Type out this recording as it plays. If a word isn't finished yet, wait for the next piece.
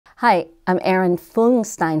Hi, I'm Erin Phuong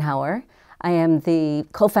Steinhauer. I am the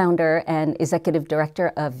co-founder and executive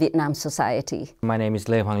director of Vietnam Society. My name is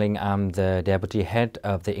Hoang Linh. I'm the deputy head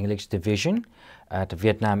of the English division at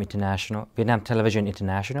Vietnam Television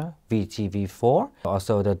International, VTV4.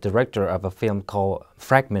 Also the director of a film called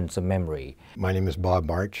Fragments of Memory. My name is Bob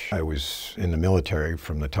March. I was in the military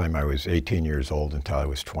from the time I was 18 years old until I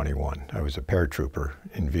was 21. I was a paratrooper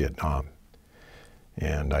in Vietnam,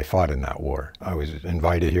 and I fought in that war. I was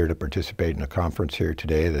invited here to participate in a conference here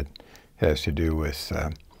today that has to do with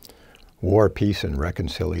war, peace, and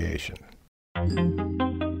reconciliation.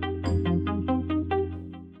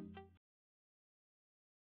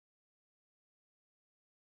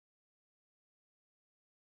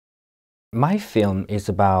 My film is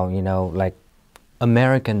about, like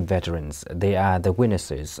American veterans. They are the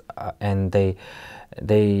witnesses, and they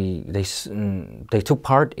took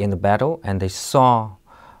part in the battle, and they saw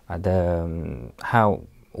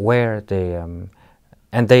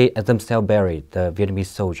and they themselves buried the Vietnamese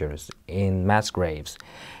soldiers in mass graves,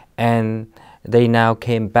 and they now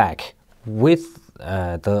came back with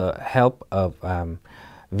the help of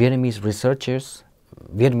Vietnamese researchers,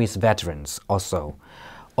 Vietnamese veterans also.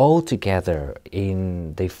 All together,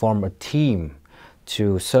 they form a team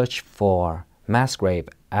to search for mass grave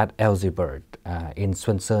at Elzibird in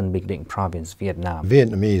Xuân Sơn, Bình Định province, Vietnam.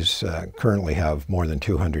 Vietnamese currently have more than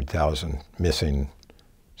 200,000 missing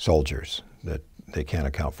soldiers that they can't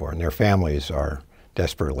account for, and their families are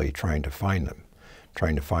desperately trying to find them,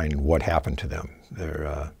 trying to find what happened to them.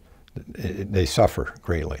 They suffer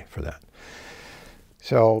greatly for that.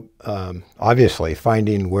 So obviously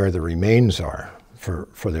finding where the remains are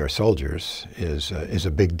for their soldiers is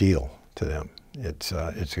a big deal to them. It's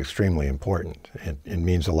extremely important. It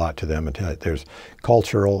means a lot to them. There's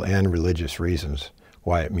cultural and religious reasons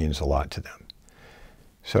why it means a lot to them.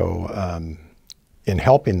 So in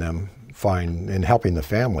helping them helping the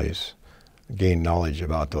families gain knowledge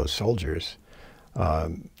about those soldiers,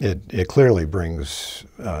 it clearly brings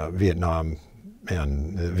Vietnam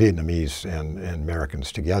and the Vietnamese and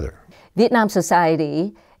Americans together. Vietnam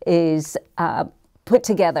Society is put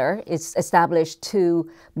together, it's established to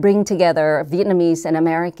bring together Vietnamese and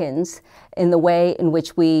Americans in the way in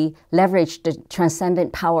which we leverage the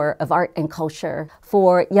transcendent power of art and culture.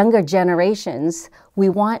 For younger generations, we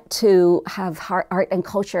want to have art and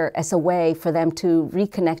culture as a way for them to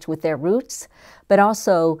reconnect with their roots, but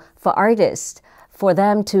also for artists, for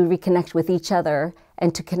them to reconnect with each other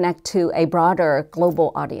and to connect to a broader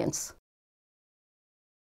global audience.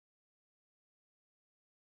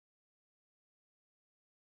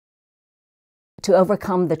 To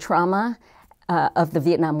overcome the trauma of the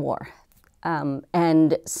Vietnam War.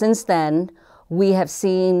 And since then, we have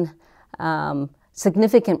seen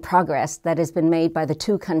significant progress that has been made by the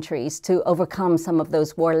two countries to overcome some of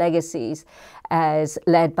those war legacies, as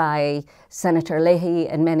led by Senator Leahy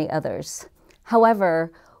and many others.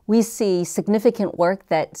 However, we see significant work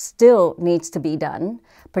that still needs to be done,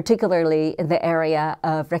 particularly in the area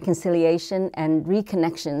of reconciliation and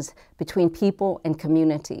reconnections between people and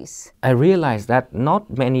communities. I realized that not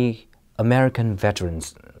many American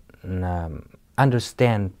veterans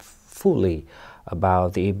understand fully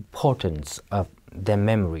about the importance of their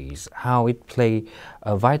memories, how it plays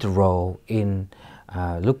a vital role in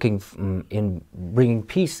in bringing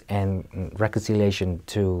peace and reconciliation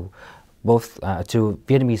to both to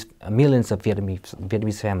millions of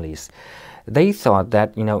Vietnamese families. They thought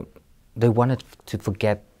that they wanted to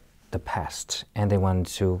forget the past, and they wanted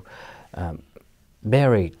to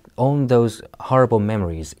bury all those horrible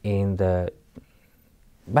memories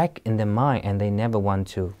back in their mind, and they never want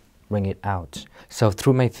to bring it out. So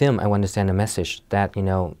through my film, I want to send a message that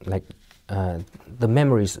the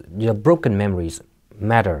memories, broken memories,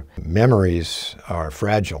 matter. Memories are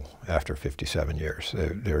fragile after 57 years.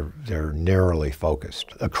 They're narrowly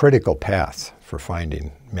focused. A critical path for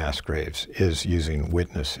finding mass graves is using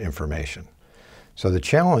witness information. So the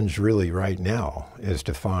challenge really right now is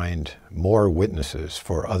to find more witnesses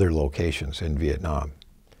for other locations in Vietnam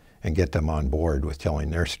and get them on board with telling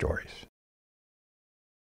their stories.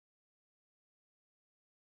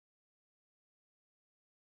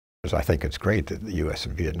 I think it's great that the U.S.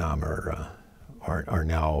 and Vietnam are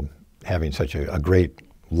now having such a great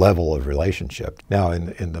level of relationship. Now,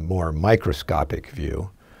 in the more microscopic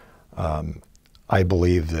view, I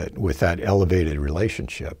believe that with that elevated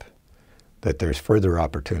relationship, that there's further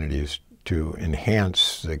opportunities to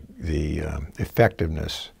enhance the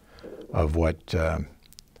effectiveness of what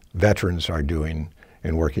veterans are doing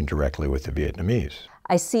in working directly with the Vietnamese.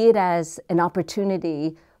 I see it as an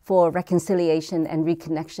opportunity for reconciliation and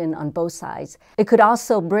reconnection on both sides. It could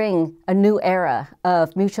also bring a new era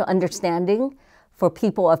of mutual understanding for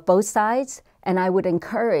people of both sides, and I would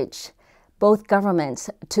encourage both governments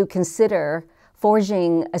to consider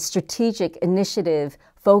forging a strategic initiative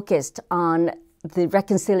focused on the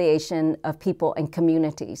reconciliation of people and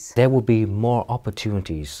communities. There will be more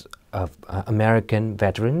opportunities of American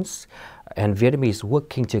veterans and Vietnamese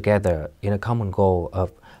working together in a common goal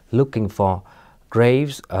of looking for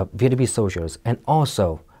graves of Vietnamese soldiers and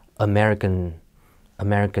also American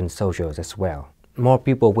soldiers as well. More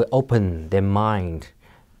people will open their mind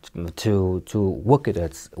to work with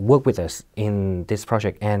us in this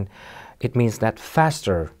project, and it means that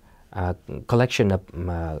faster collection of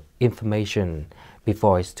information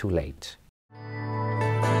before it's too late.